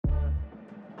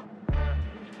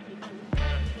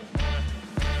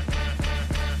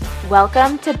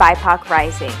Welcome to BIPOC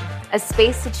Rising, a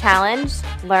space to challenge,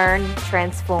 learn,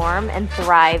 transform, and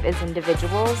thrive as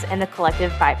individuals in a collective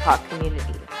BIPOC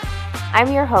community.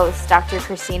 I'm your host, Dr.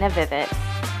 Christina Vivett,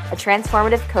 a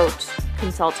transformative coach,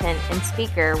 consultant, and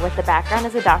speaker with a background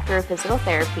as a doctor of physical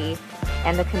therapy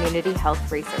and a community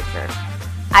health researcher.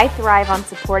 I thrive on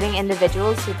supporting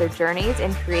individuals through their journeys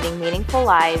in creating meaningful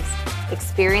lives,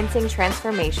 experiencing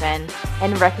transformation,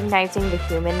 and recognizing the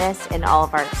humanness in all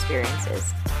of our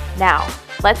experiences. Now,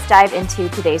 let's dive into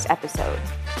today's episode.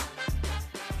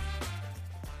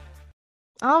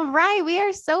 All right, we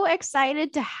are so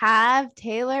excited to have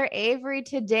Taylur Avery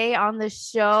today on the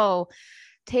show.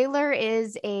 Taylur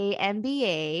is a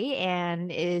MBA and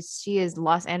she is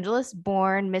Los Angeles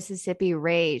born, Mississippi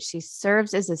raised. She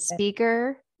serves as a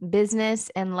speaker, business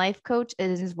and life coach,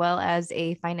 as well as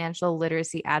a financial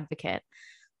literacy advocate.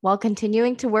 While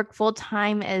continuing to work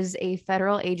full-time as a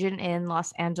federal agent in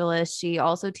Los Angeles, she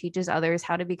also teaches others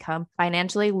how to become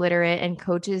financially literate and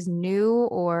coaches new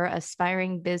or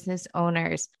aspiring business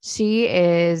owners. She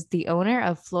is the owner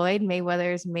of Floyd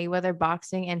Mayweather's Mayweather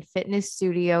Boxing and Fitness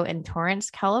Studio in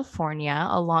Torrance, California,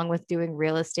 along with doing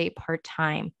real estate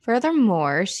part-time.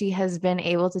 Furthermore, she has been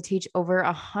able to teach over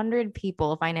 100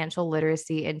 people financial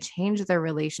literacy and change their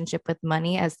relationship with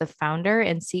money as the founder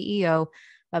and CEO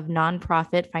of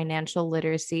nonprofit financial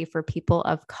literacy for people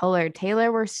of color.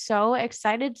 Taylur, we're so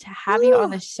excited to have you on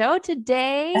the show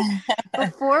today.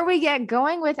 Before we get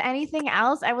going with anything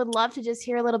else, I would love to just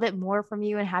hear a little bit more from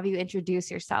you and have you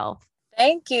introduce yourself.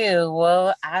 Thank you.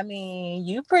 Well,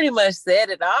 you pretty much said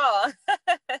it all.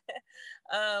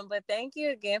 But thank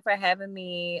you again for having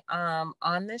me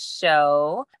on the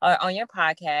show or on your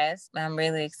podcast. I'm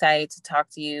really excited to talk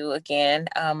to you again.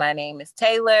 My name is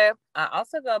Taylur. I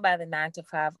also go by the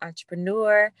 9-to-5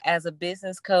 entrepreneur as a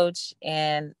business coach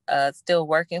and still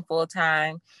working full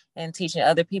time and teaching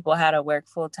other people how to work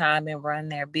full time and run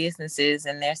their businesses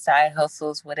and their side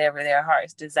hustles, whatever their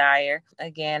hearts desire.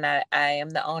 Again, I am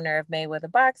the owner of Mayweather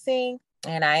Boxing.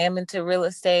 And I am into real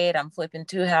estate. I'm flipping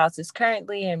 2 houses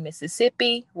currently in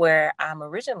Mississippi, where I'm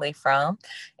originally from.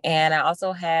 And I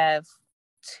also have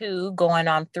 2 going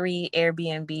on 3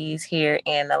 Airbnbs here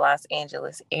in the Los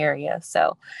Angeles area.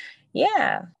 So,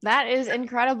 yeah. That is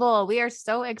incredible. We are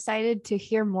so excited to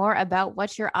hear more about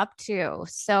what you're up to.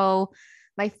 So,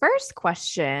 my first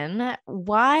question,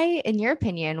 why, in your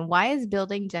opinion, why is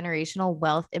building generational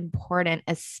wealth important,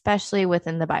 especially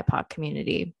within the BIPOC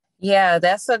community? Yeah,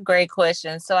 that's a great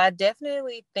question. So I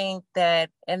definitely think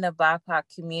that in the BIPOC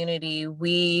community,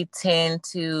 we tend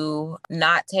to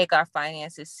not take our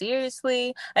finances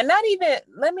seriously, and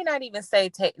let me not even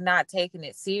say not taking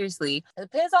it seriously. It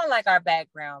depends on like our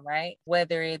background, right?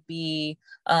 Whether it be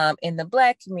in the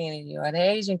Black community or the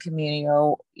Asian community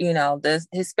or, the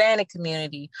Hispanic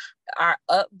community, our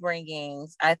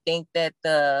upbringings. I think that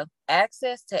the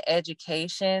access to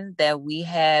education that we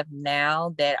have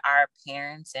now that our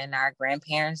parents and our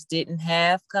grandparents didn't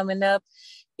have coming up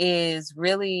is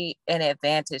really an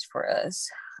advantage for us.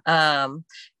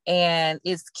 And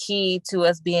it's key to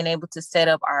us being able to set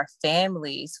up our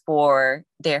families for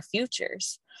their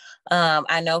futures.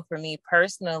 I know for me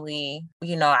personally,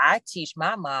 I teach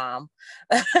my mom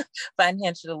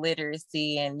financial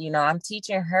literacy and, I'm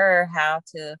teaching her how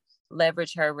to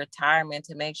leverage her retirement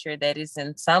to make sure that it's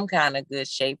in some kind of good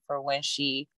shape for when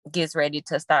she gets ready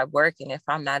to start working if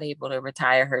I'm not able to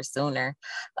retire her sooner.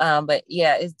 But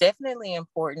yeah, it's definitely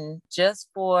important just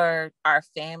for our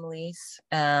families.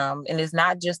 And it's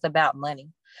not just about money.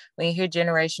 When you hear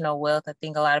generational wealth, I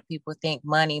think a lot of people think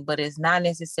money, but it's not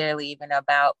necessarily even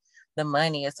about the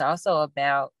money. It's also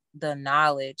about the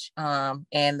knowledge and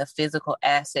the physical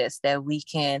assets that we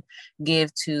can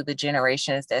give to the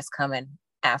generations that's coming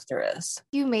after us.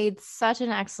 You made such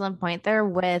an excellent point there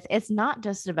with it's not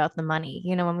just about the money.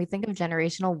 When we think of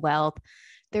generational wealth,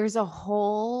 there's a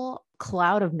whole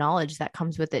cloud of knowledge that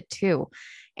comes with it too.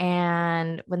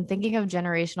 And when thinking of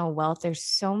generational wealth, there's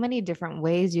so many different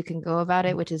ways you can go about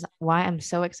it, which is why I'm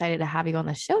so excited to have you on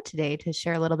the show today to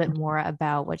share a little bit more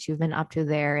about what you've been up to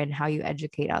there and how you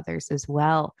educate others as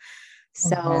well.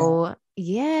 So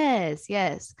yes.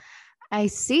 I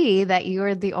see that you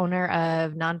are the owner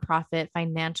of nonprofit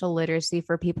financial literacy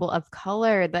for people of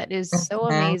color. That is so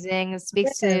amazing. It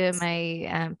speaks to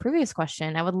my previous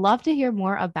question. I would love to hear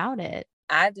more about it.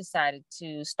 I decided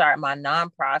to start my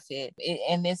nonprofit.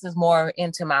 And this is more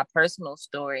into my personal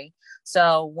story.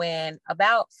 So when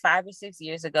about 5 or 6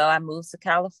 years ago, I moved to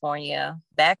California,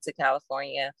 back to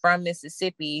California from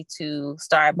Mississippi to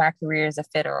start my career as a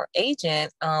federal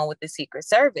agent with the Secret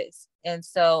Service. And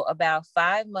so about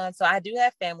 5 months, so I do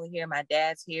have family here. My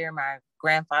dad's here, my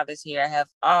grandfather's here. I have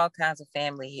all kinds of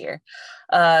family here.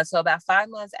 So about 5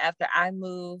 months after I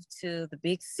moved to the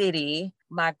big city,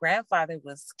 my grandfather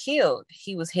was killed.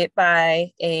 He was hit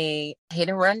by a hit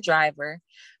and run driver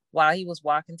while he was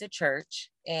walking to church.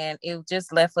 And it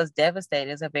just left us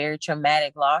devastated. It's a very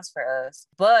traumatic loss for us.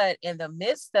 But in the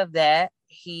midst of that,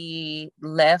 he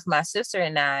left my sister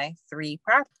and I 3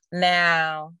 properties.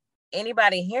 Now,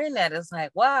 anybody hearing that is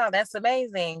like, wow, that's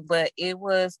amazing. But it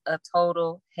was a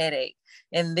total headache.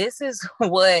 And this is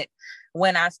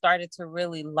when I started to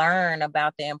really learn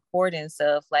about the importance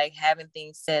of like having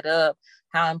things set up,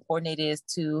 how important it is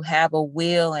to have a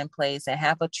will in place and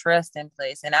have a trust in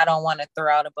place. And I don't want to throw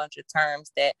out a bunch of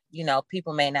terms that,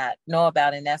 people may not know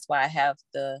about. And that's why I have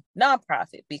the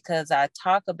nonprofit, because I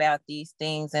talk about these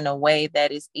things in a way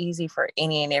that is easy for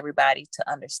any and everybody to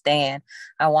understand.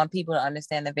 I want people to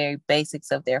understand the very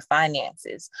basics of their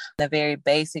finances, the very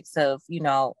basics of,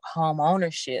 home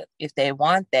ownership, if they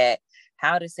want that,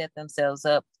 how to set themselves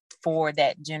up for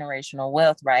that generational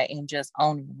wealth, right? And just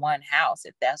owning one house,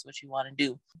 if that's what you want to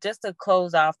do. Just to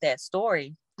close off that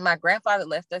story, my grandfather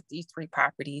left us these 3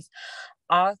 properties.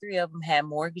 All 3 of them had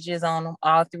mortgages on them.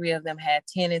 All 3 of them had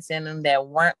tenants in them that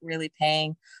weren't really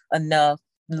paying enough.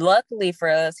 Luckily for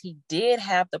us, he did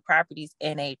have the properties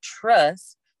in a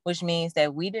trust, which means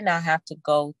that we did not have to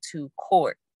go to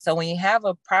court. So when you have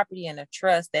a property in a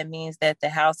trust, that means that the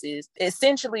house is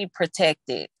essentially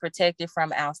protected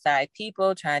from outside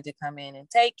people trying to come in and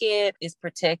take it. It's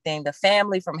protecting the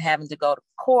family from having to go to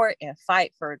court and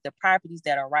fight for the properties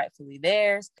that are rightfully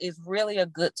theirs. It's really a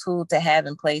good tool to have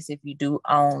in place if you do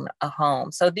own a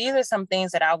home. So these are some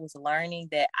things that I was learning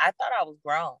that I thought I was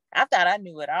grown. I thought I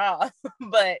knew it all,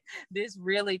 but this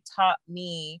really taught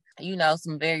me,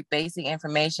 some very basic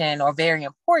information, or very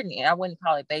important. I wouldn't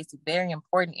call it basic, very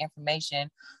important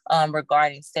information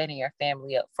regarding setting your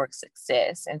family up for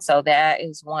success. And so that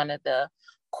is one of the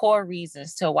core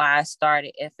reasons to why I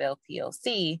started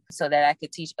FLPLC, so that I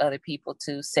could teach other people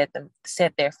to set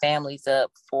their families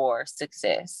up for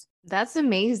success. That's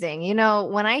amazing.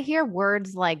 When I hear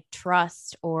words like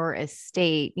trust or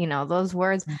estate, those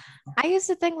words, I used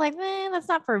to think like, man, that's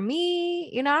not for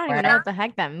me. I don't even know what the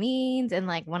heck that means. And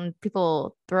like when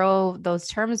people throw those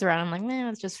terms around, I'm like, man,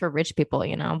 it's just for rich people,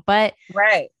 but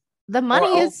right. The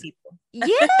money is, people.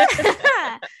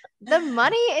 Yeah, the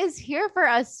money is here for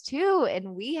us too.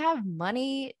 And we have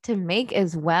money to make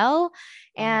as well,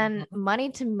 and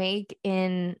money to make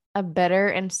in a better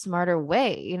and smarter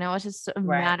way. It's just a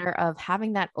matter of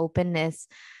having that openness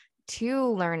to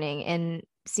learning and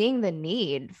seeing the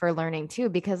need for learning too.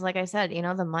 Because like I said,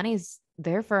 the money's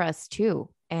there for us too.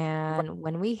 And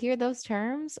when we hear those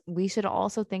terms, we should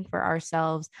also think for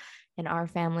ourselves and our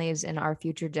families and our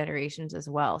future generations as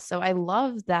well. So I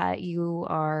love that you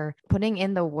are putting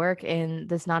in the work in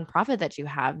this nonprofit that you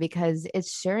have, because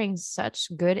it's sharing such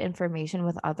good information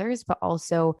with others, but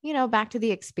also, back to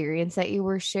the experience that you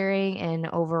were sharing and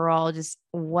overall just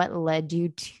what led you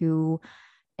to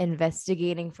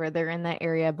investigating further in that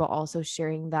area, but also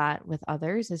sharing that with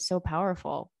others is so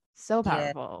powerful. So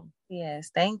powerful.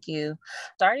 Yes, thank you.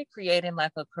 Started creating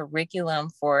like a curriculum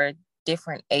for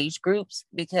different age groups,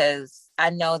 because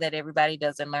I know that everybody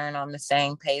doesn't learn on the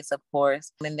same pace, of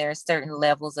course. And there are certain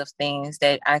levels of things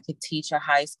that I could teach a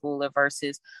high schooler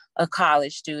versus a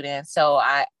college student. So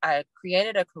I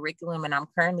created a curriculum, and I'm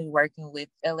currently working with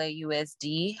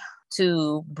LAUSD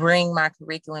to bring my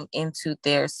curriculum into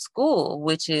their school,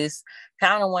 which is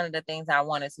kind of one of the things I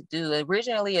wanted to do.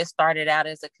 Originally, it started out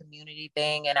as a community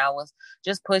thing, and I was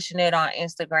just pushing it on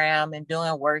Instagram and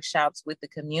doing workshops with the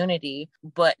community.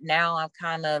 But now I'm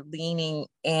kind of leaning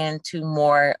into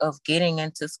more of getting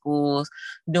into schools,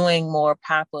 doing more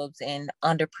pop-ups in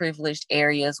underprivileged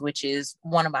areas, which is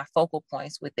one of my focal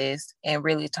points with this, and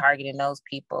really targeting those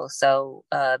people. So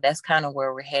that's kind of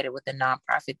where we're headed with the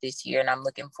nonprofit this year. And I'm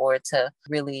looking forward to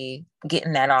really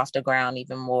getting that off the ground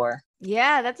even more.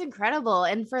 Yeah, that's incredible.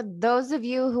 And for those of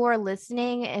you who are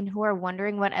listening and who are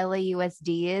wondering what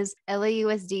LAUSD is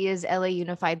LA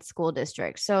Unified School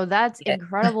District. So that's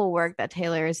incredible work that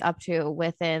Taylur is up to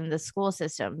within the school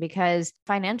system, because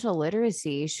financial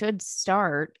literacy should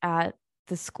start at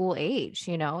the school age,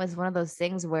 is one of those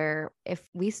things where if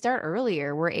we start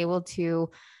earlier, we're able to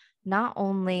not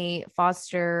only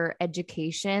foster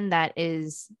education that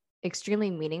is extremely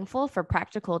meaningful for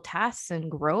practical tasks and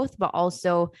growth, but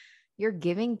also you're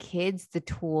giving kids the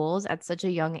tools at such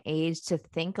a young age to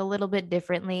think a little bit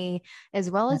differently, as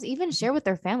well as even share with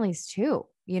their families too.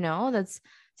 That's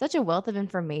such a wealth of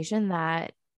information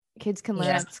that kids can learn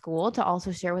Yeah. at school to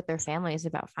also share with their families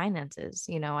about finances.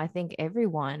 I think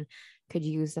everyone could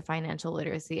use the financial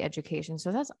literacy education.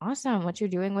 So that's awesome what you're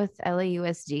doing with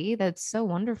LAUSD. That's so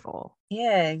wonderful.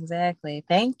 Yeah, exactly.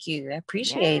 Thank you. I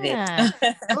appreciate Yeah.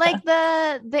 it. Like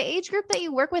the age group that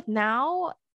you work with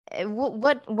now,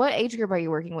 what age group are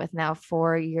you working with now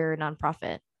for your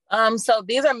nonprofit? So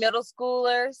these are middle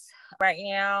schoolers right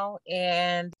now,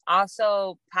 and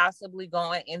also possibly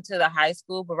going into the high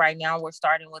school, but right now we're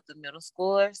starting with the middle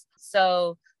schoolers.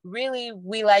 So really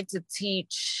we like to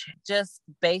teach just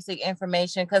basic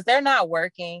information because they're not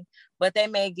working, but they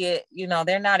may get,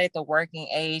 they're not at the working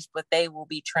age, but they will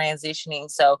be transitioning.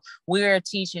 So we're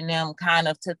teaching them kind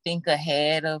of to think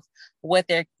ahead of what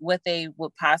they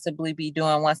would possibly be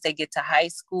doing once they get to high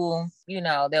school.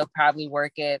 They'll probably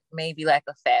work at maybe like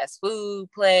a fast food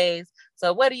place.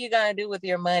 So what are you going to do with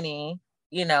your money,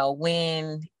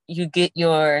 when you get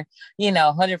your,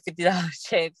 $150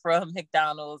 check from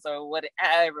McDonald's or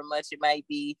however much it might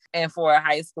be. And for a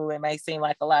high school, it may seem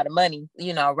like a lot of money,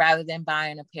 rather than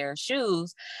buying a pair of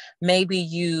shoes, maybe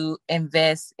you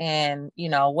invest in,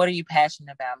 what are you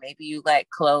passionate about? Maybe you like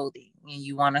clothing and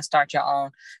you want to start your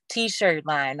own t-shirt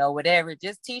line or whatever.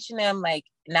 Just teaching them, like,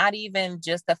 not even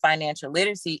just the financial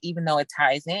literacy, even though it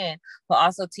ties in, but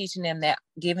also teaching them that,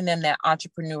 giving them that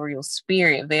entrepreneurial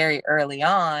spirit very early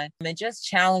on, and just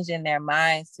challenging their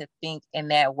minds to think in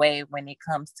that way when it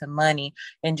comes to money,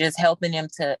 and just helping them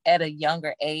to, at a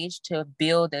younger age, to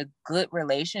build a good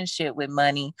relationship with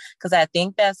money. Because I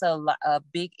think that's a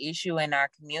big issue in our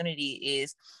community,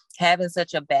 is having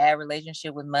such a bad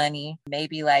relationship with money,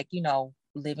 maybe like,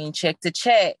 living check to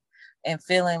check and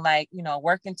feeling like,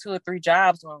 working 2 or 3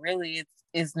 jobs when really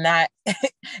it's not,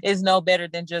 is no better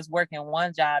than just working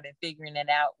one job and figuring it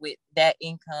out with that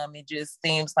income. It just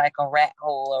seems like a rat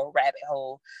hole or a rabbit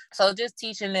hole. So just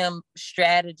teaching them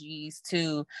strategies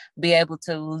to be able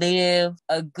to live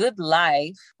a good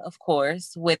life, of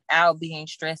course, without being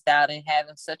stressed out and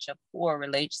having such a poor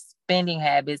spending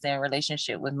habits and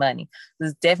relationship with money.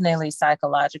 It's definitely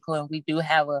psychological, and we do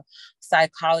have a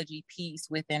psychology piece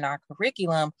within our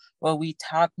curriculum where we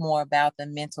talk more about the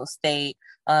mental state,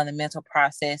 the mental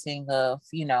processing of,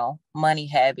 money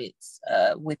habits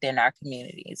within our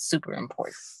community. It's super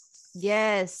important.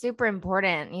 Yes, super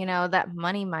important. That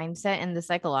money mindset and the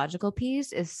psychological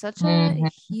piece is such a Mm-hmm.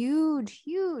 huge,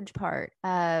 huge part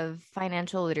of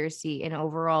financial literacy and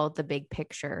overall the big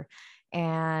picture.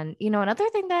 And, another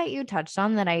thing that you touched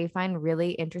on that I find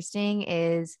really interesting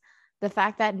is the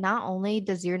fact that not only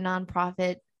does your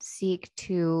nonprofit seek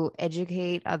to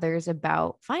educate others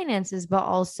about finances, but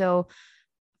also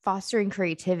fostering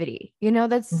creativity.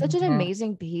 That's such an Mm-hmm.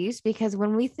 amazing piece, because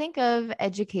when we think of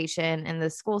education and the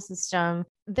school system,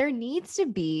 there needs to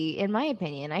be, in my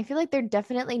opinion, I feel like there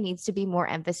definitely needs to be more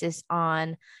emphasis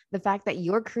on the fact that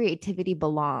your creativity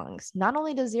belongs. Not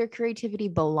only does your creativity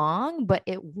belong, but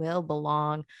it will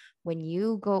belong when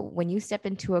you step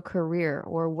into a career,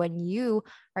 or when you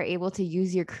are able to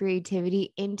use your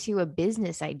creativity into a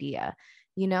business idea.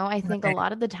 I think a Right.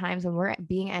 lot of the times when we're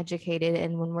being educated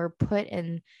and when we're put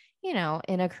in,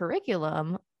 in a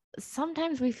curriculum,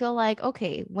 sometimes we feel like,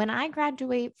 okay, when I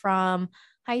graduate from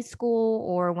high school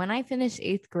or when I finish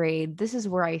 8th grade, this is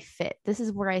where I fit. This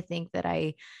is where I think that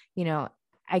you know,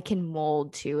 I can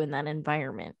mold to in that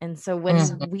environment. And so when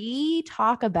Mm-hmm. we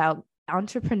talk about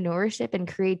entrepreneurship and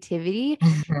creativity,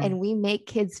 Mm-hmm. and we make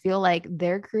kids feel like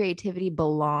their creativity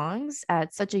belongs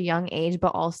at such a young age,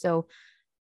 but also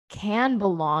can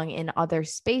belong in other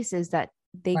spaces that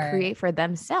they Right. create for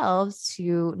themselves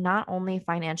to not only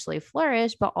financially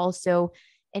flourish, but also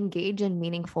engage in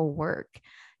meaningful work.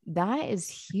 That is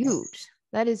huge.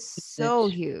 That is so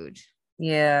Huge. huge.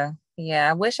 Yeah. Yeah.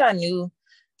 I wish I knew,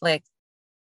 like,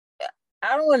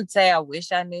 I don't want to say I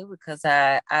wish I knew, because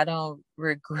I don't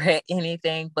regret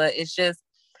anything, but it's just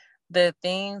the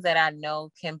things that I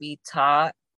know can be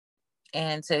taught,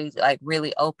 and to like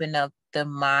really open up the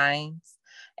minds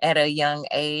at a young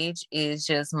age is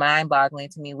just mind-boggling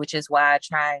to me, which is why I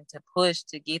try to push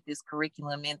to get this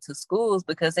curriculum into schools,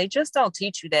 because they just don't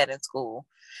teach you that in school.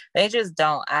 They just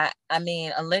don't. I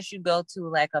mean, unless you go to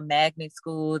like a magnet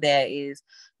school that is,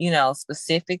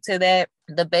 specific to that,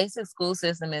 the basic school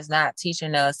system is not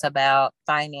teaching us about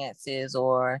finances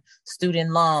or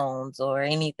student loans or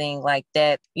anything like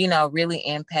that, really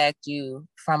impact you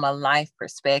from a life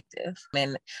perspective.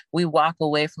 And we walk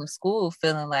away from school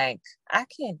feeling like, I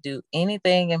can't do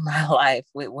anything in my life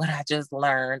with what I just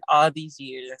learned all these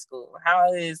years in school.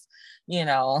 How is, you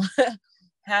know,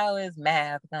 how is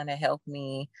math going to help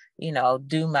me,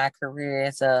 do my career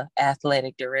as a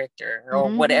athletic director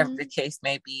or whatever the case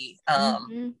may be?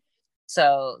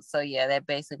 So yeah, that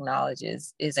basic knowledge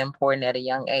is important at a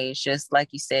young age. Just like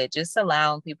you said, just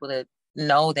allowing people to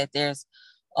know that there's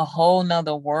a whole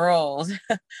nother world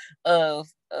of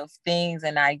things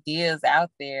and ideas out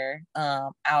there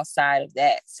outside of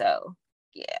that. So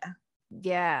yeah.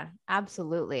 Yeah,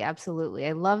 absolutely. Absolutely.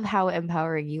 I love how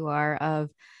empowering you are of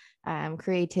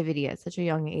creativity at such a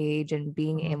young age and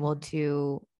being able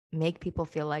to make people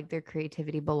feel like their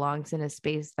creativity belongs in a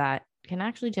space that can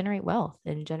actually generate wealth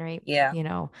and generate,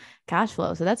 cash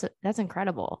flow. So that's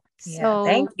incredible. Yeah, So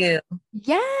thank you.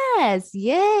 Yes.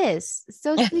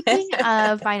 So speaking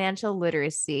of financial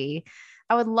literacy,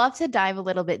 I would love to dive a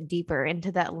little bit deeper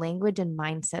into that language and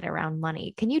mindset around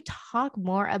money. Can you talk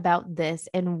more about this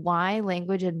and why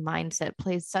language and mindset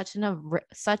plays such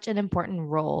an important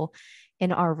role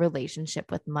in our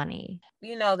relationship with money?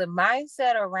 The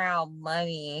mindset around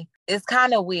money is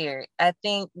kind of weird. I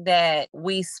think that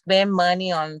we spend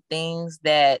money on things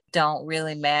that don't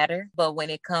really matter. But when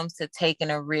it comes to taking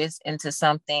a risk into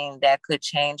something that could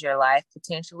change your life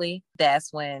potentially,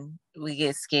 that's when we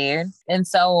get scared. And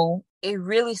so it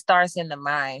really starts in the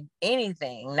mind.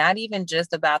 Anything, not even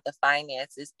just about the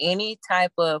finances, any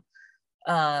type of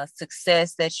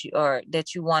success that you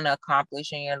want to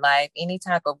accomplish in your life, any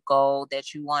type of goal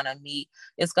that you want to meet,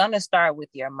 it's going to start with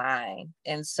your mind.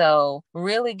 And so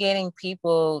really getting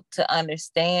people to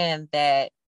understand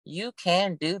that you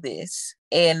can do this,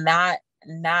 and not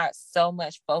so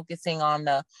much focusing on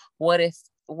the what if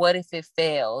it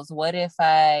fails? What if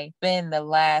I spend the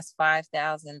last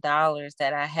 $5,000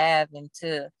 that I have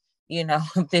into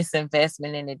this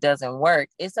investment and it doesn't work?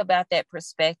 It's about that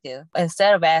perspective.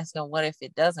 Instead of asking what if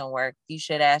it doesn't work, you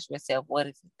should ask yourself, what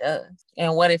if it does?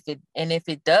 And if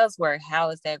it does work, how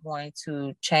is that going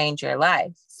to change your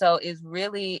life? So it's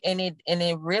really, and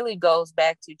it really goes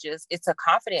back to it's a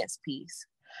confidence piece.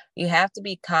 You have to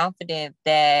be confident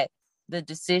that the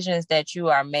decisions that you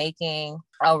are making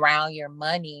around your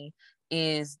money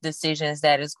is decisions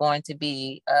that is going to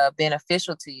be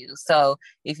beneficial to you. So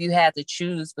if you had to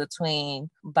choose between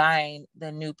buying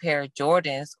the new pair of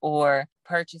Jordans or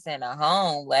purchasing a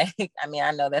home, I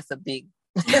know that's a big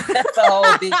that's a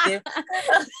whole big difference.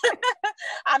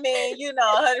 $150,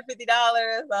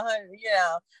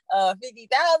 $50,000.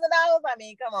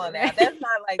 Come on now. That's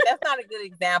not a good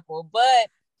example, but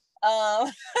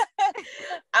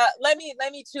let me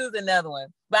choose another one.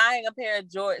 Buying a pair of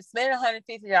Jordans, spending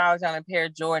 $150 on a pair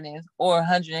of Jordans, or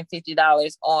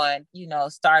 $150 on,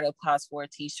 startup cost for a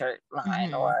t-shirt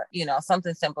line, or,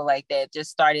 something simple like that.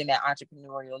 Just starting that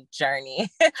entrepreneurial journey.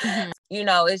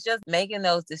 It's just making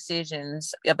those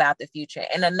decisions about the future.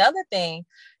 And another thing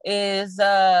is,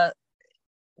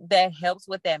 that helps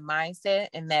with that mindset,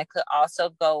 and that could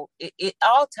also go, it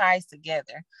all ties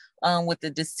together with the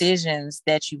decisions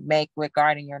that you make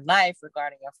regarding your life,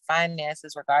 regarding your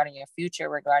finances, regarding your future,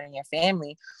 regarding your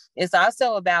family. It's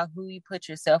also about who you put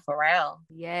yourself around.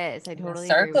 Yes, I totally agree.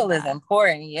 Your circle is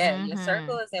important. Yeah, your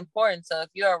circle is important. So if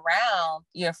you're around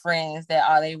your friends that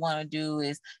all they want to do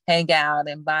is hang out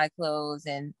and buy clothes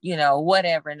and,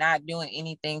 whatever, not doing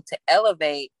anything to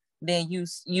elevate, then you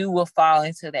will fall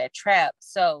into that trap.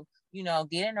 So,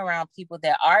 getting around people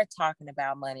that are talking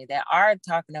about money, that are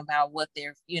talking about what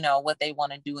they're, what they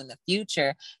want to do in the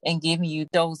future, and giving you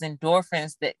those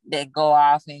endorphins that go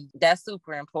off, and that's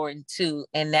super important too.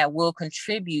 And that will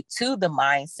contribute to the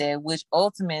mindset, which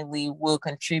ultimately will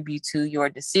contribute to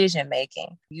your decision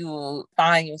making. You will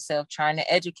find yourself trying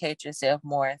to educate yourself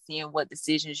more and seeing what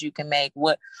decisions you can make,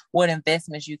 what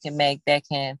investments you can make that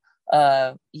can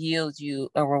yield you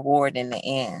a reward in the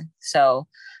end. So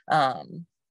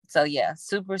yeah,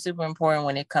 super, super important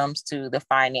when it comes to the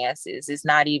finances.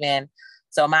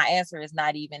 So my answer is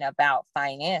not even about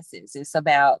finances. It's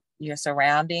about your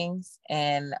surroundings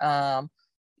and,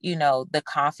 the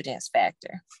confidence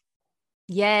factor.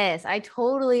 Yes, I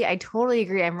totally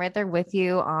agree. I'm right there with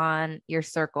you on your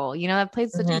circle. That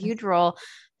plays such a huge role.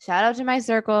 Shout out to my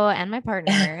circle and my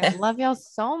partner. Love y'all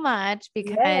so much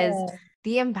because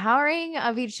the empowering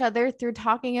of each other through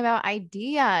talking about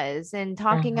ideas and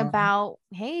talking about,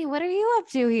 hey, what are you up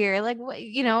to here? Like, what,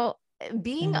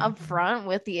 being Mhm. upfront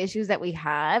with the issues that we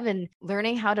have and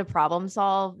learning how to problem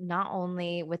solve, not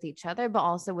only with each other, but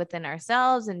also within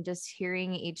ourselves, and just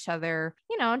hearing each other,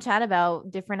 chat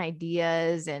about different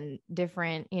ideas and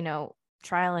different,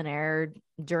 trial and error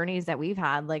journeys that we've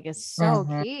had, like, is so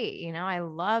Mhm. key. I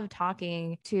love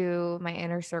talking to my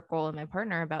inner circle and my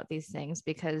partner about these things,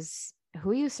 because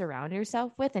who you surround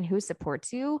yourself with and who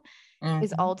supports you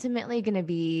is Mhm. ultimately going to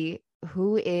be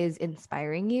who is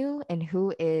inspiring you and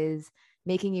who is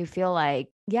making you feel like,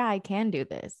 yeah, I can do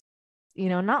this,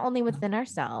 not only within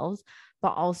ourselves,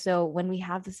 but also when we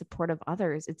have the support of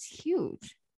others. It's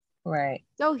huge. Right.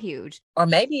 So huge. Or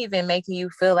maybe even making you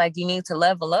feel like you need to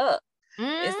level up.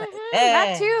 It's like, That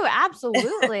man, too.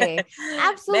 Absolutely. man.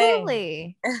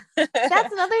 Absolutely.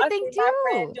 That's another I thing see my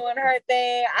friend too. doing her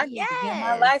thing. I need to get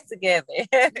my Yes. life together.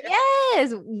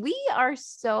 Yes, we are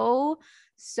so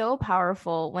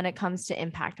powerful when it comes to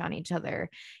impact on each other.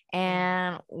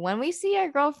 And when we see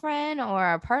our girlfriend or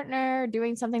our partner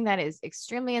doing something that is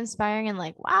extremely inspiring and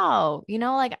like, wow,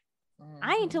 like,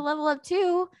 I need to Mhm. level up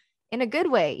too, in a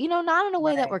good way, not in a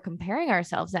way that Right. we're comparing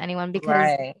ourselves to anyone,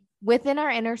 because Right. within our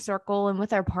inner circle and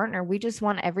with our partner, we just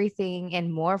want everything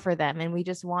and more for them. And we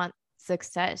just want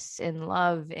success and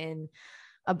love and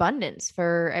abundance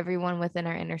for everyone within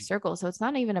our inner circle. So it's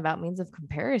not even about means of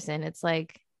comparison. It's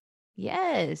like,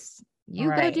 yes, you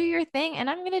go do Right. your thing and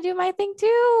I'm going to do my thing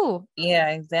too. Yeah,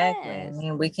 exactly. I Yes.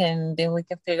 mean, we can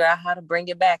figure out how to bring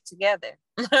it back together.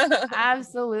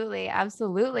 Absolutely. Yeah.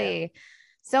 Absolutely.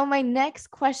 So, my next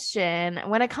question,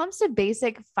 when it comes to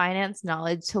basic finance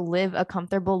knowledge to live a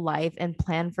comfortable life and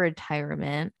plan for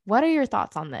retirement, what are your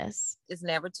thoughts on this? It's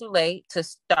never too late to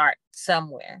start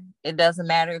somewhere. It doesn't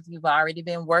matter if you've already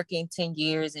been working 10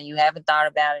 years and you haven't thought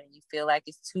about it and you feel like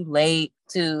it's too late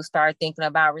to start thinking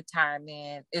about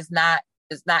retirement. It's not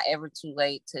ever too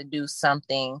late to do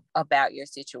something about your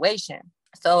situation.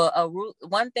 So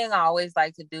one thing I always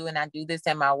like to do, and I do this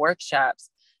in my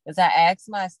workshops, is I ask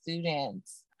my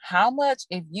students how much,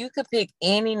 if you could pick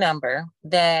any number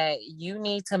that you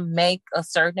need to make a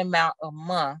certain amount a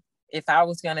month, if I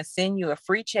was going to send you a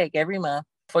free check every month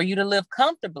for you to live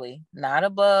comfortably, not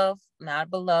above, not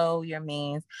below your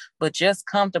means, but just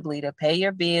comfortably to pay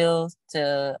your bills,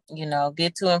 to,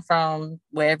 get to and from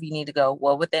wherever you need to go,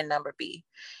 what would that number be?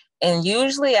 And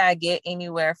usually I get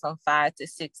anywhere from $5,000 to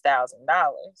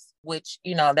 $6,000, which,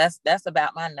 that's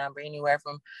about my number, anywhere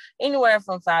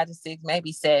from 5 to 6,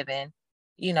 maybe 7.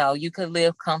 You could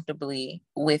live comfortably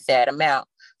with that amount.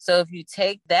 So if you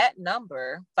take that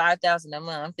number, 5,000 a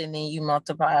month, and then you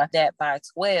multiply that by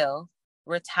 12,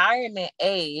 retirement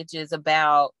age is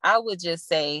about, I would just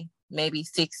say, maybe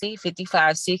 60,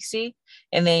 55, 60.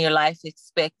 And then your life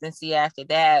expectancy after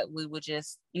that, we would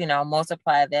just,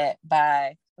 multiply that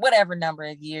by whatever number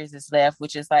of years is left,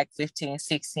 which is like 15,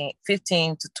 16,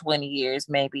 15 to 20 years,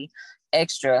 maybe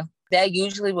extra. That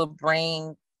usually will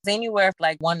bring anywhere from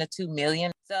like 1 to 2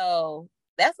 million. So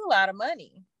that's a lot of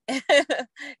money,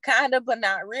 kind of, but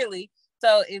not really.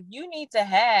 So if you need to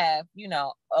have,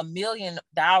 $1 million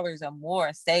or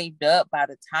more saved up by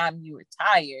the time you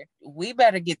retire, we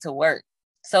better get to work.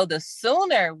 So the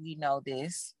sooner we know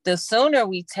this, the sooner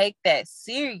we take that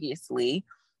seriously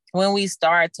when we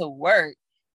start to work,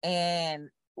 and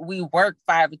we work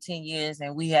 5 or 10 years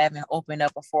and we haven't opened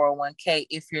up a 401k,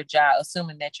 if your job,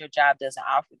 assuming that your job doesn't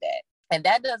offer that. And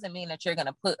that doesn't mean that you're going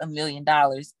to put $1 million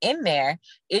in there.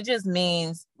 It just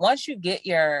means once you get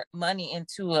your money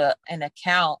into an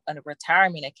account, a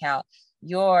retirement account,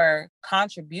 your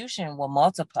contribution will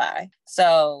multiply.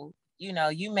 So,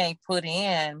 you may put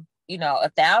in,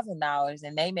 $1,000,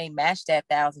 and they may match that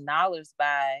 $1,000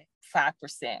 by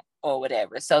 5% or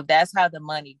whatever. So that's how the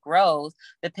money grows,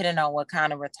 depending on what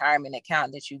kind of retirement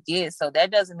account that you get. So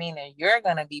that doesn't mean that you're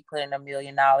going to be putting $1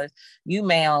 million. You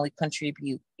may only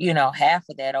contribute, half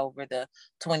of that over the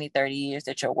 20, 30 years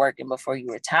that you're working before you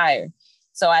retire.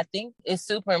 So I think it's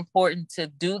super important to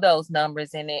do those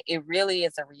numbers. And it really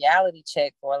is a reality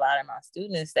check for a lot of my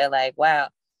students that, like, wow,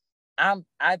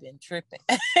 I've been tripping.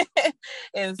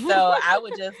 And so I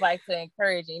would just like to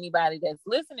encourage anybody that's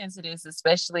listening to this,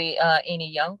 especially any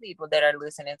young people that are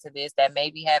listening to this that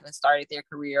maybe haven't started their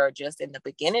career or just in the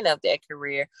beginning of their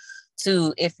career,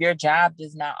 to, if your job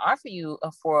does not offer you a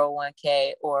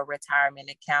 401k or a retirement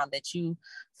account, that you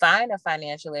find a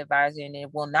financial advisor, and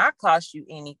it will not cost you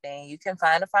anything. You can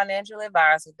find a financial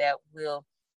advisor that will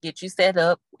get you set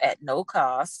up at no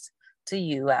cost to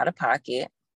you out of pocket,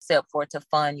 except for to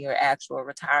fund your actual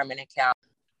retirement account.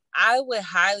 I would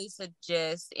highly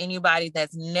suggest anybody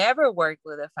that's never worked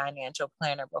with a financial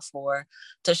planner before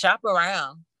to shop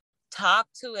around. talk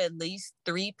to at least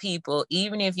 3 people,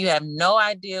 even if you have no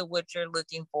idea what you're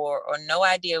looking for or no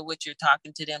idea what you're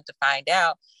talking to them to find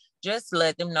out. Just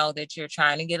let them know that you're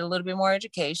trying to get a little bit more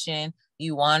education.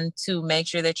 You want to make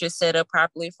sure that you're set up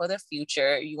properly for the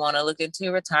future. You want to look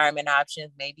into retirement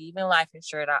options, maybe even life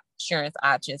insurance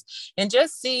options, and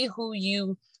just see who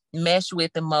you mesh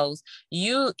with the most.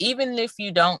 You, even if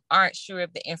you aren't sure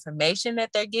of the information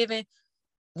that they're giving,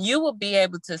 you will be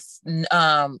able to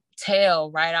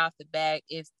tell right off the bat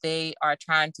if they are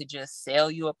trying to just sell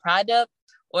you a product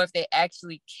or if they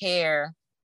actually care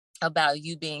about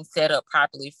you being set up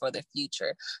properly for the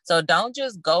future. So don't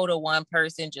just go to one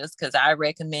person just because I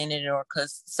recommended it or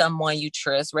because someone you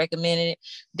trust recommended it.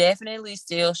 Definitely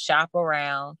still shop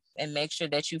around and make sure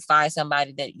that you find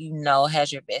somebody that you know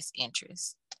has your best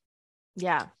interest.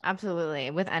 Yeah, absolutely.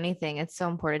 With anything, it's so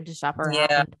important to shop around.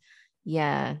 Yeah.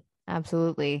 Yeah,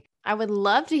 absolutely. I would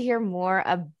love to hear more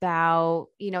about,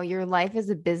 your life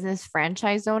as a business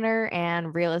franchise owner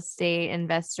and real estate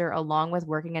investor, along with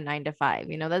working a 9 to 5.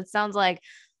 That sounds like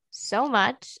so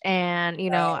much. And,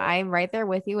 Right. I'm right there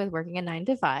with you with working a 9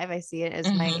 to 5. I see it as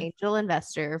my Mm-hmm. angel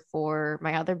investor for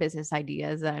my other business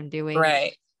ideas that I'm doing,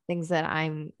 Right. things that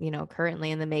I'm, currently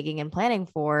in the making and planning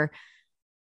for.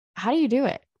 How do you do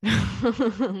it?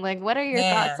 Like, what are your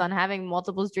thoughts Yeah. on having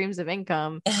multiple streams of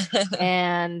income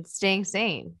and staying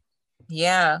sane?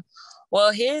 Yeah.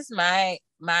 Well, here's my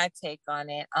take on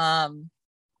it. I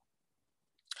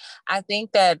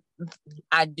think that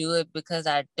I do it because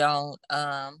I don't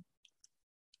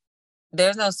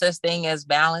there's no such thing as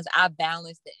balance. I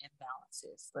balance the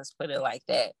imbalances. Let's put it like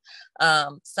that.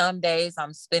 Some days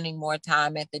I'm spending more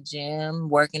time at the gym,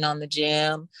 working on the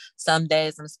gym. Some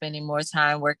days I'm spending more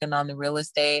time working on the real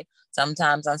estate.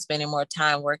 Sometimes I'm spending more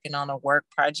time working on a work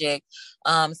project.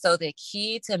 So the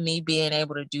key to me being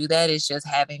able to do that is just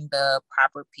having the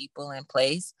proper people in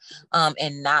place,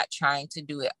 and not trying to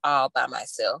do it all by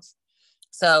myself.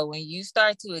 So when you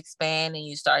start to expand and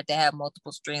you start to have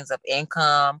multiple streams of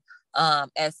income,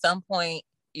 at some point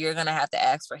you're gonna have to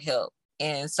ask for help.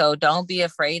 And so don't be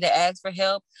afraid to ask for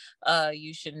help.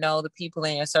 You should know the people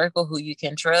in your circle who you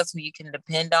can trust, who you can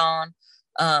depend on,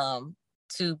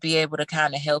 to be able to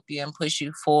kind of help you and push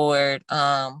you forward,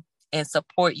 and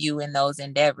support you in those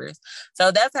endeavors.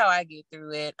 So that's how I get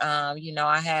through it.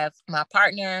 I have my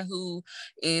partner who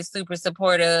is super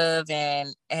supportive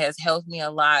and has helped me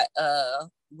a lot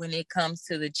when it comes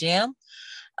to the gym.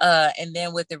 And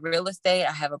then with the real estate,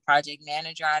 I have a project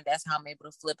manager, and that's how I'm able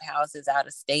to flip houses out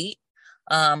of state.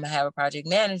 I have a project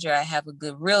manager. I have a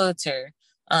good realtor.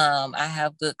 I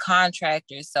have good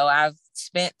contractors. So I've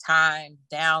spent time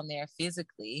down there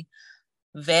physically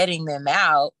vetting them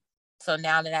out. So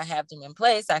now that I have them in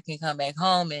place, I can come back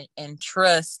home and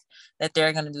trust that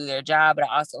they're going to do their job. But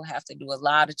I also have to do a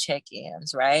lot of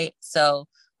check-ins, right? So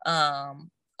a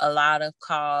lot of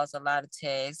calls, a lot of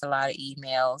texts, a lot of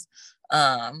emails.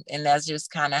 And that's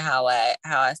just kind of how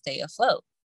I stay afloat.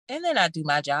 And then I do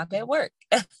my job at work.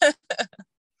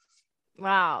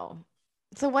 Wow.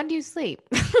 So when do you sleep?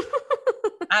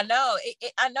 I know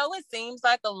I know it seems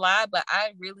like a lot, but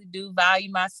I really do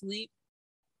value my sleep.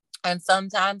 And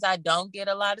sometimes I don't get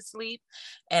a lot of sleep,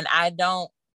 and I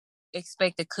don't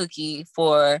expect a cookie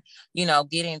for,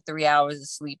 getting 3 hours of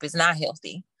sleep. It's not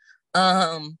healthy.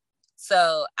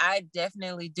 So I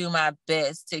definitely do my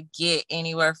best to get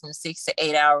anywhere from 6 to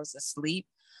 8 hours of sleep.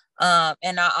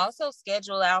 And I also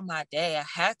schedule out my day. I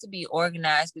have to be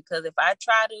organized because if I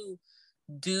try to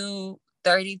do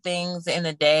 30 things in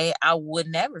a day, I would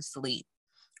never sleep.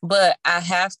 But I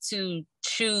have to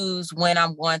choose when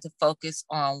I'm going to focus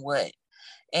on what.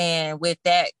 And with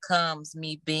that comes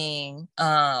me being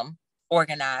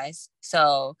organized.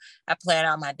 So I plan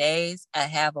out my days. I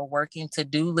have a working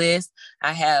to-do list.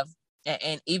 I have,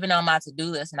 and even on my to-do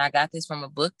list, and I got this from a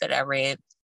book that I read,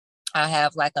 I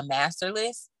have like a master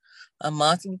list, a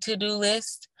monthly to-do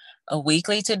list, a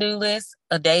weekly to-do list,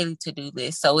 a daily to-do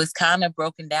list. So it's kind of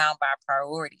broken down by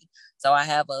priority. So I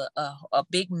have a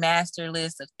big master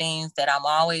list of things that I'm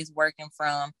always working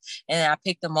from. And I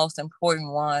pick the most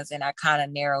important ones and I kind of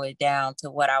narrow it down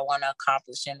to what I want to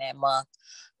accomplish in that month.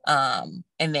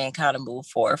 And then kind of move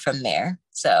forward from there.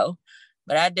 So,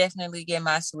 but I definitely get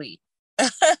my sleep.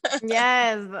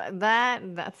 Yes,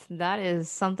 that is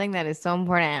something that is so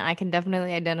important. I can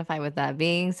definitely identify with that.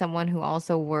 Being someone who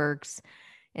also works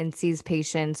and sees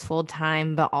patients full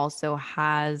time, but also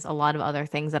has a lot of other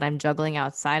things that I'm juggling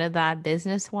outside of that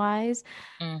business wise.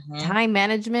 Mm-hmm. Time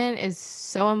management is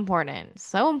so important,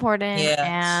 so important. Yeah.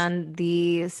 And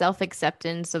the self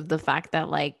acceptance of the fact that,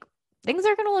 like, things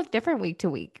are going to look different week to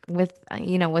week with,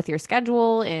 with your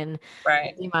schedule and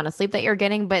Right. the amount of sleep that you're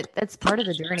getting, but that's part of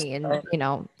the journey.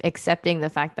 And, accepting the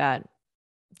fact that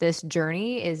this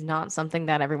journey is not something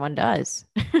that everyone does.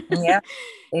 Yeah,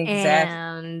 exactly.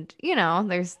 And,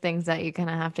 there's things that you kind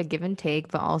of have to give and take,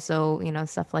 but also,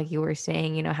 stuff like you were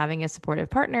saying, having a supportive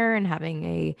partner and having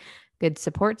a good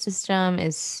support system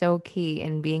is so key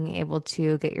in being able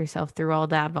to get yourself through all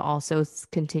that, but also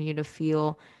continue to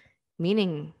feel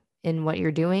meaning in what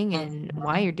you're doing and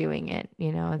why Mhm. you're doing it.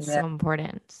 It's Yeah. so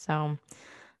important. So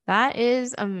that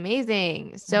is amazing.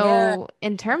 Yeah. So,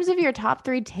 in terms of your top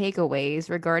three takeaways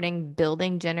regarding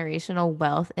building generational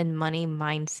wealth and money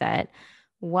mindset,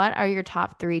 what are your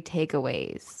top three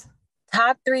takeaways?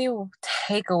 Top three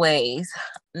takeaways.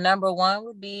 Number one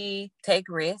would be take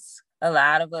risks. A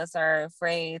lot of us are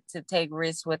afraid to take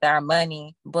risks with our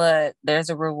money, but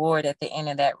there's a reward at the end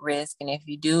of that risk. And if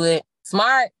you do it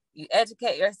smart, you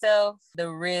educate yourself, the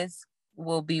risk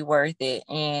will be worth it.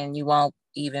 And you won't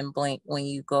even blink when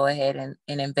you go ahead and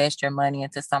invest your money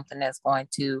into something that's going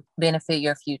to benefit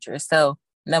your future. So,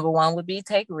 number one would be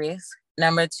take risks.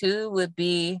 Number two would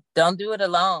be don't do it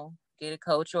alone. Get a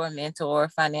coach or a mentor or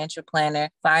financial planner.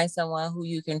 Find someone who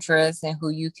you can trust and who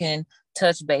you can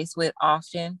touch base with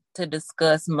often to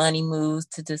discuss money moves,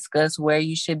 to discuss where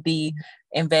you should be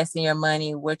investing your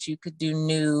money, what you could do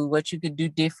new, what you could do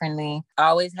differently.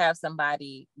 Always have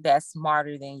somebody that's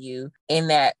smarter than you in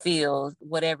that field,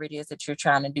 whatever it is that you're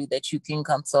trying to do that you can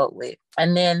consult with.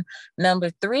 And then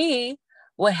number three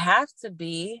would have to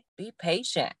be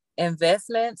patient.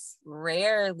 Investments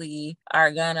rarely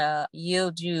are gonna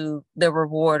yield you the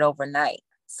reward overnight.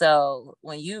 So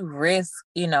when you risk,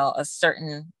 a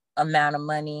certain amount of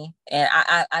money, and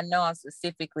I know I'm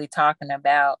specifically talking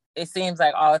about, it seems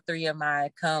like all three of mine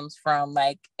comes from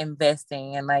like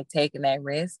investing and like taking that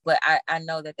risk, but I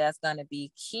know that that's going to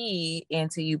be key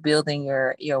into you building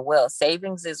your wealth.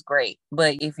 Savings is great,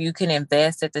 but if you can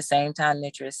invest at the same time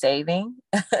that you're saving,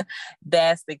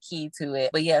 that's the key to it.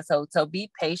 But yeah, so be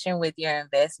patient with your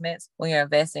investments when you're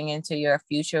investing into your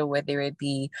future, whether it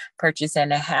be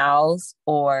purchasing a house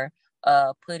or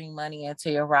putting money into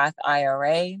your Roth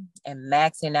IRA and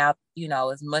maxing out,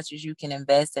 as much as you can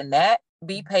invest in that.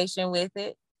 Be patient with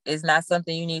it. It's not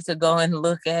something you need to go and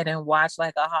look at and watch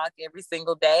like a hawk every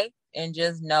single day. And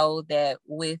just know that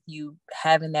with you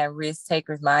having that risk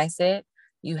taker's mindset,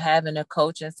 you having a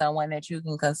coach and someone that you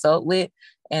can consult with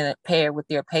and pair with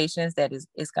your patience, that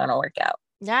it's going to work out.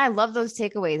 Yeah, I love those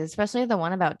takeaways, especially the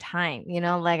one about time.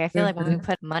 Like I feel like when we Mhm.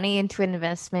 put money into an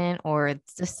investment or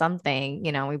it's just something,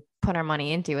 we put our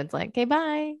money into, it's like, okay,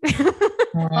 bye. Hope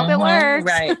it Mhm. works.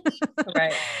 Right.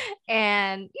 Right.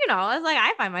 And, it's like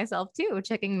I find myself too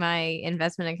checking my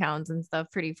investment accounts and stuff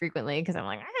pretty frequently because I'm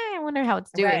like, I wonder how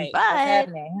it's doing. Right. What's But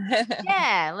happening?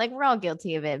 yeah, like we're all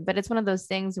guilty of it. But it's one of those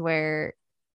things where,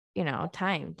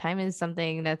 time is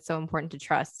something that's so important to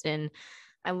trust. And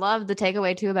I love the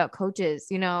takeaway too about coaches.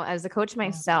 As a coach Mhm.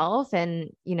 myself,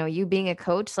 and you being a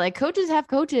coach, like coaches have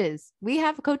coaches. We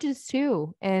have coaches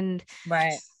too. And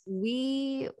Right.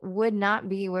 we would not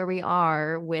be where we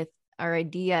are with our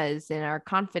ideas and our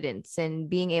confidence and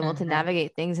being able to Mhm.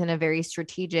 navigate things in a very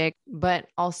strategic but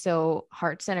also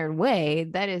heart-centered way.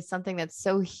 That is something that's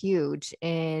so huge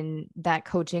in that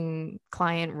coaching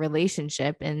client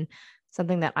relationship, and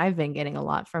something that I've been getting a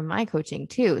lot from my coaching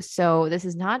too. So this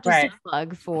is not just a Right.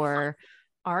 plug for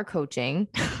our coaching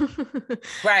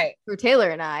Right. for Taylor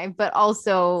and I, but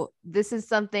also this is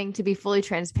something to be fully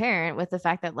transparent with the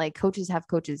fact that like coaches have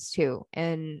coaches too.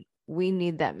 And we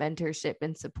need that mentorship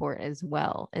and support as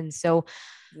well. And so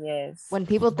Yes. when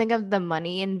people think of the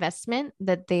money investment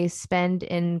that they spend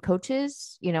in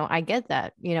coaches, I get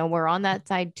that. We're on that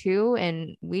side too,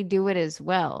 and we do it as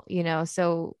well.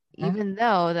 So Mhm. even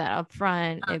though that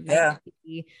upfront it might Yeah.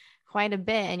 be quite a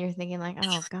bit, and you're thinking like,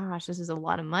 oh gosh, this is a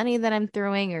lot of money that I'm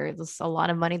throwing, or this is a lot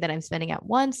of money that I'm spending at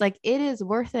once. Like it is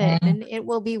worth it, Mhm. and it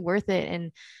will be worth it.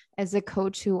 And as a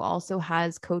coach who also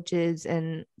has coaches,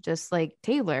 and just like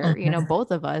Taylor, Mhm.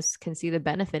 both of us can see the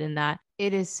benefit in that.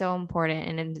 It is so important,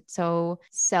 and it's so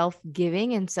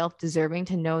self-giving and self-deserving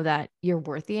to know that you're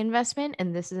worth the investment,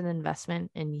 and this is an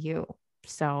investment in you.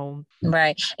 So,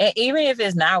 Right. And even if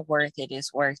it's not worth it,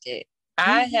 it's worth it.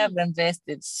 I have mhm.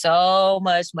 invested so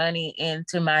much money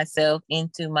into myself,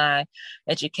 into my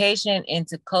education,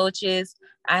 into coaches.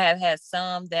 I have had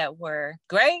some that were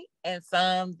great and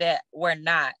some that were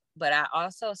not. but I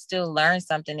also still learned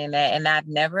something in that. And I've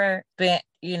never been,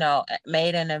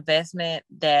 made an investment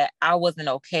that I wasn't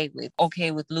okay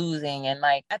with losing. And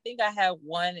like, I think I had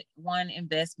one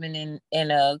investment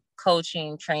in a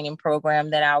coaching training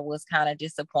program that I was kind of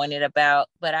disappointed about,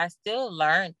 but I still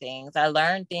learned things. I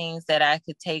learned things that I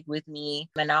could take with me.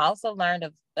 And I also learned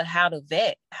of how to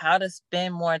vet, how to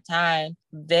spend more time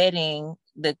vetting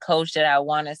the coach that I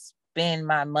want to spend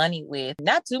my money with.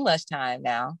 Not too much time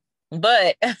now,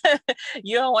 but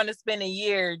you don't want to spend a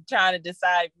year trying to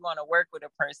decide if you want to work with a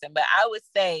person. But I would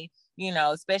say,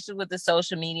 especially with the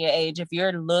social media age, if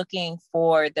you're looking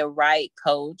for the right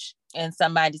coach and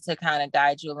somebody to kind of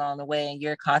guide you along the way, and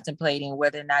you're contemplating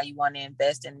whether or not you want to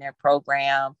invest in their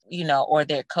program, or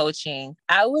their coaching,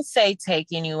 I would say take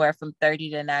anywhere from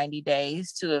 30 to 90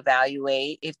 days to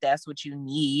evaluate if that's what you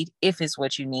need, if it's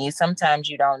what you need. Sometimes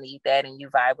you don't need that and you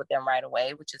vibe with them right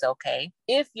away, which is okay.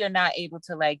 If you're not able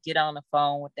to like get on the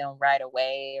phone with them right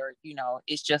away, or,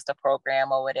 it's just a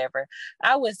program or whatever,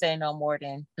 I would say no more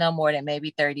than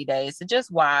maybe 30 days to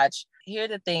just watch, hear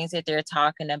the things that they're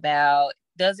talking about.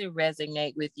 Does it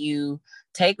resonate with you?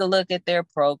 Take a look at their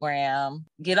program,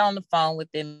 get on the phone with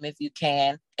them if you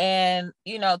can, and,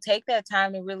 take that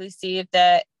time to really see if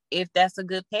that's a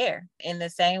good pair. In the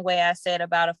same way I said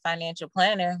about a financial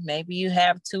planner, maybe you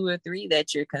have 2 or 3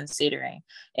 that you're considering,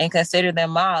 and consider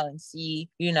them all and see,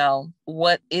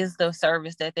 what is the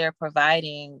service that they're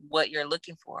providing, what you're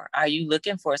looking for. Are you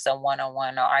looking for some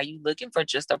one-on-one, or are you looking for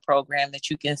just a program that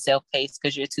you can self-pace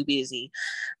because you're too busy?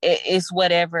 It's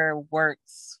whatever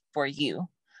works for you.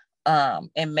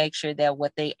 And make sure that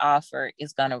what they offer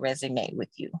is going to resonate with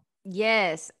you.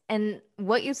 Yes. And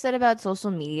what you said about social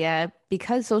media,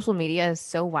 because social media is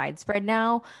so widespread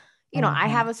now, I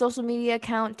have a social media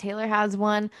account, Taylur has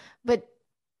one, but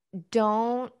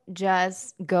don't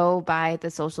just go by the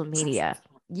social media.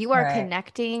 You are Right.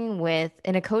 connecting with,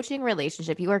 in a coaching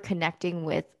relationship, you are connecting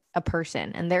with a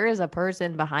person, and there is a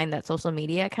person behind that social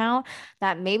media account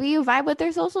that maybe you vibe with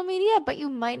their social media, but you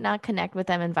might not connect with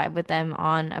them and vibe with them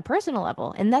on a personal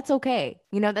level. And that's okay.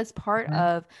 That's part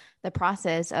of the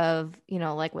process of,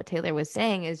 like what Taylur was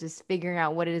saying, is just figuring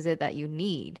out what is it that you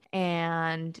need.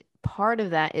 And part of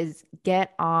that is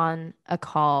get on a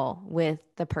call with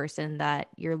the person that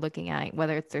you're looking at,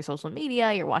 whether it's their social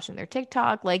media, you're watching their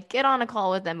TikTok, like get on a call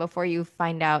with them before you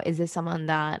find out, is this someone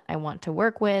that I want to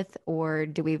work with, or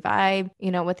do we vibe,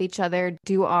 with each other?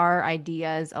 Do our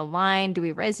ideas align? Do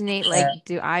we resonate? Like,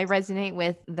 do I resonate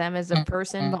with them as a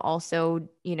person, but also,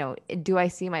 do I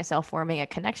see myself forming a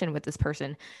connection with this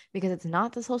person? Because it's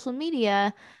not the social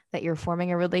media that you're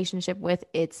forming a relationship with,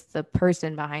 it's the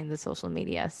person behind the social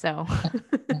media. So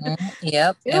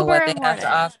Yep. And super what they have to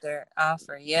important.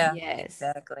 offer. Yeah, Yes.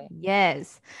 exactly.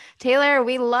 Yes. Taylur,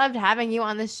 we loved having you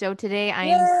on the show today. I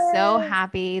am so Yes.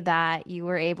 happy that you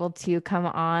were able to come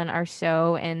on our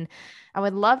show, and I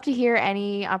would love to hear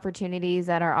any opportunities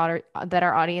that our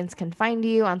audience can find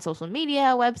you on social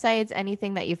media, websites,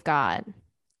 anything that you've got.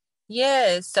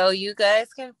 Yes, so you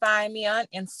guys can find me on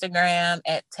Instagram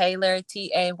at Taylur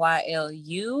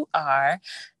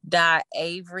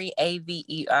Taylur.Avery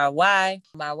Avery.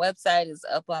 My website is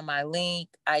up on my link.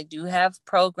 I do have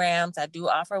programs. I do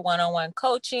offer one-on-one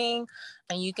coaching,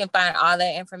 and you can find all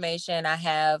that information. I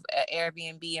have an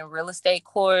Airbnb and real estate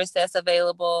course that's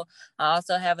available. I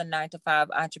also have a 9-to-5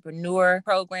 entrepreneur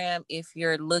program if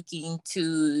you're looking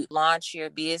to launch your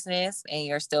business and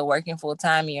you're still working full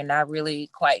time and you're not really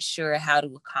quite sure how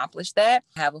to accomplish that.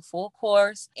 I have a full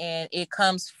course, and it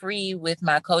comes free with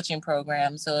my coaching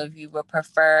program. So if you would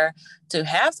prefer to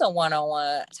have some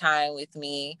one-on-one time with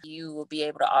me, you will be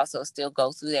able to also still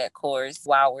go through that course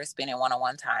while we're spending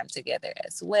one-on-one time together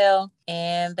as well.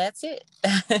 And that's it.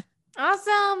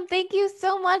 Awesome. Thank you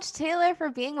so much, Taylur, for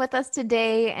being with us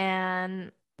today.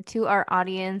 And to our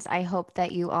audience, I hope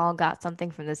that you all got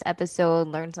something from this episode,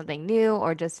 learned something new,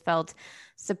 or just felt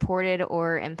supported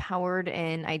or empowered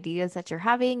in ideas that you're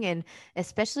having. And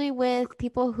especially with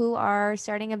people who are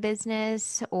starting a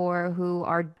business, or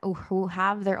who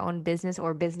have their own business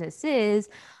or businesses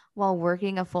while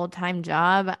working a full-time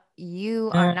job, you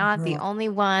are not the only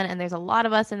one, and there's a lot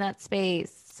of us in that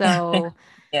space. So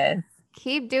Yes.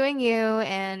 keep doing you,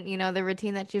 and the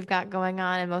routine that you've got going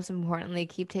on, and most importantly,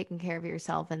 keep taking care of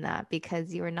yourself in that,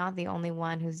 because you are not the only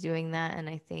one who's doing that. And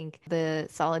I think the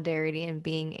solidarity and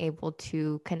being able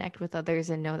to connect with others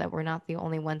and know that we're not the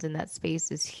only ones in that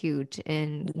space is huge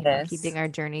in Yes. keeping our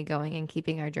journey going and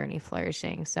keeping our journey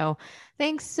flourishing. So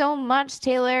thanks so much,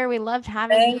 Taylur. We loved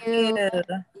having Thank you.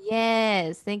 you.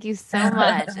 Yes, thank you so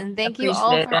much, and thank you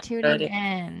all Appreciate for that. tuning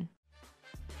in.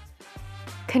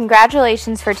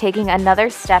 Congratulations for taking another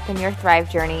step in your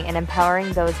Thrive journey and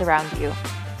empowering those around you.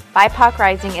 BIPOC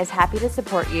Rising is happy to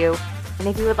support you, and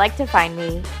if you would like to find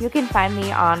me, you can find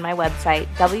me on my website,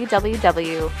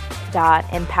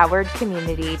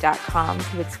 www.empoweredcommunity.com,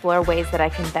 to explore ways that I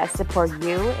can best support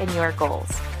you in your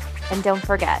goals. And don't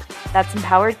forget, that's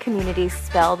Empowered Community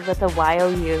spelled with a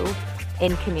Y-O-U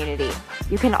in community.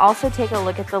 You can also take a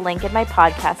look at the link in my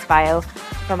podcast bio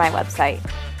for my website.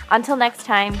 Until next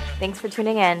time, thanks for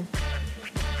tuning in.